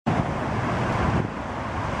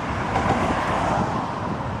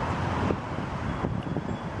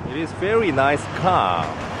It is very nice car,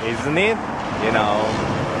 isn't it? You know,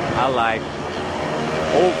 I like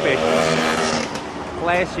old-fashioned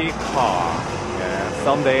classic car. Yeah,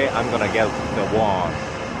 someday I'm gonna get the one,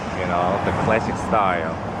 you know, the classic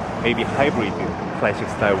style. Maybe hybrid classic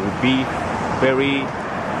style would be very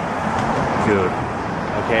good.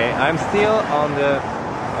 Okay, I'm still on the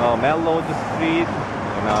Melrose Street,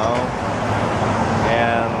 you know,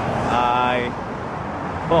 and I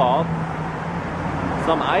bought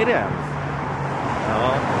some items. You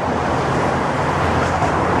know.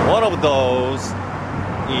 One of those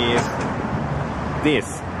is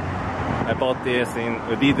this. I bought this in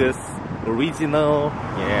Adidas original.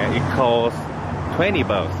 Yeah, it costs 20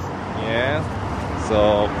 bucks. Yeah,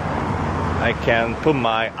 so I can put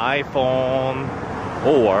my iPhone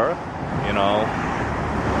or, you know,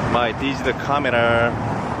 my digital camera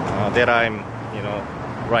that I'm, you know,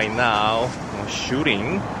 right now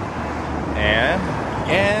shooting, and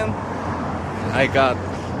I got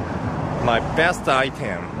my best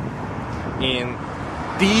item in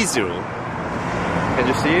diesel. Can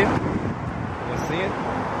you see it? Can you see it?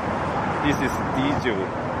 This is diesel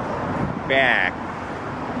bag.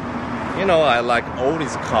 You know, I like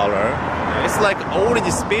orange color. It's like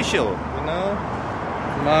orange special, you know.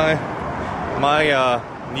 My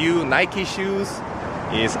new Nike shoes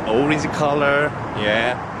is orange color.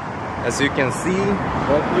 Yeah, as you can see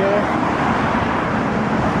right here.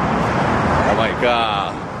 Oh my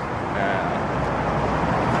god.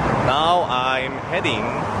 Yeah. Now I'm heading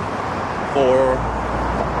for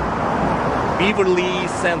Beverly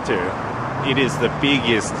Center. It is the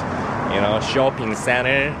biggest, you know, shopping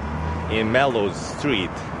center in Melrose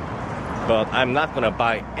Street. But I'm not gonna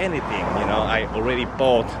buy anything, you know. I already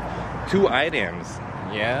bought 2 items.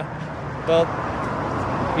 Yeah, but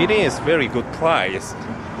it is very good price.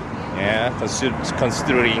 Yeah,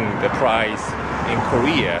 considering the price in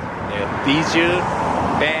Korea. Yeah, diesel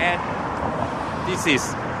bag. This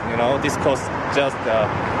is, you know, this costs just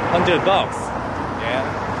 $100. Yeah,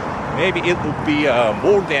 maybe it would be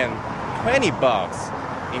more than 20 bucks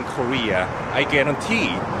in Korea. I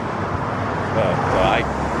guarantee. But I,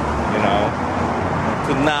 you know,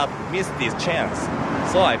 could not miss this chance.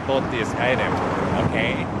 So I bought this item.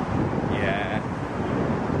 Okay. Yeah.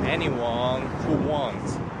 Anyone who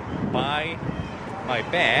wants buy my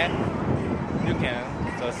bag, you can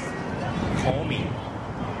just call me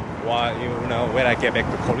while, you know, when I get back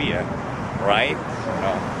to Korea, right? You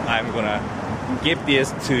know, I'm gonna give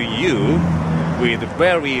this to you with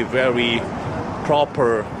very, very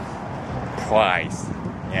proper price.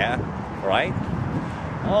 Yeah, right?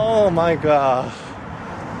 Oh my god,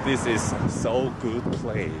 this is so good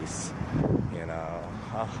place. You know,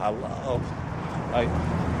 I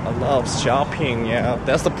love shopping. Yeah,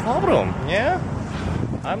 that's the problem. Yeah,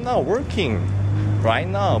 I'm not working right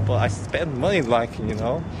now, but I spend money like, you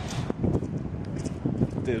know,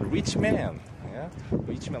 the rich man. Yeah,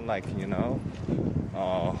 rich man, like, you know,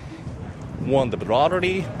 won the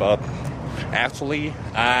lottery, but actually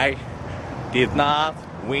I did not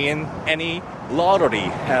win any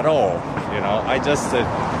lottery at all. You know, I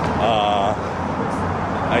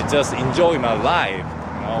just enjoy my life,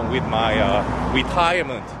 you know, with my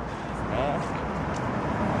retirement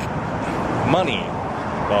money,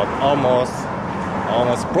 but almost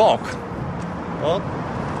broke. But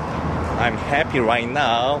I'm happy right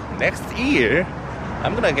now. Next year,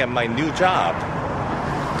 I'm gonna get my new job,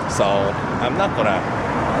 so I'm not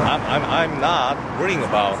worrying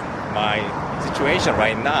about my situation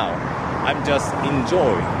right now. I'm just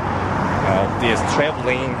enjoying, you know, this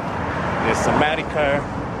traveling, this America,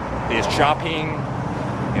 this shopping.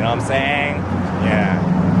 You know what I'm saying? Yeah.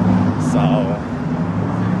 So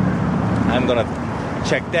I'm gonna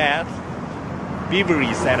check that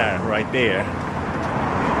Beverly Center right there.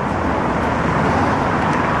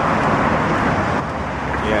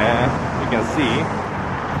 Yeah, you can see.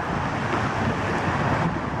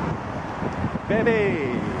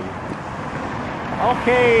 Baby.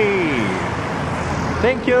 Okay.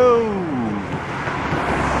 Thank you.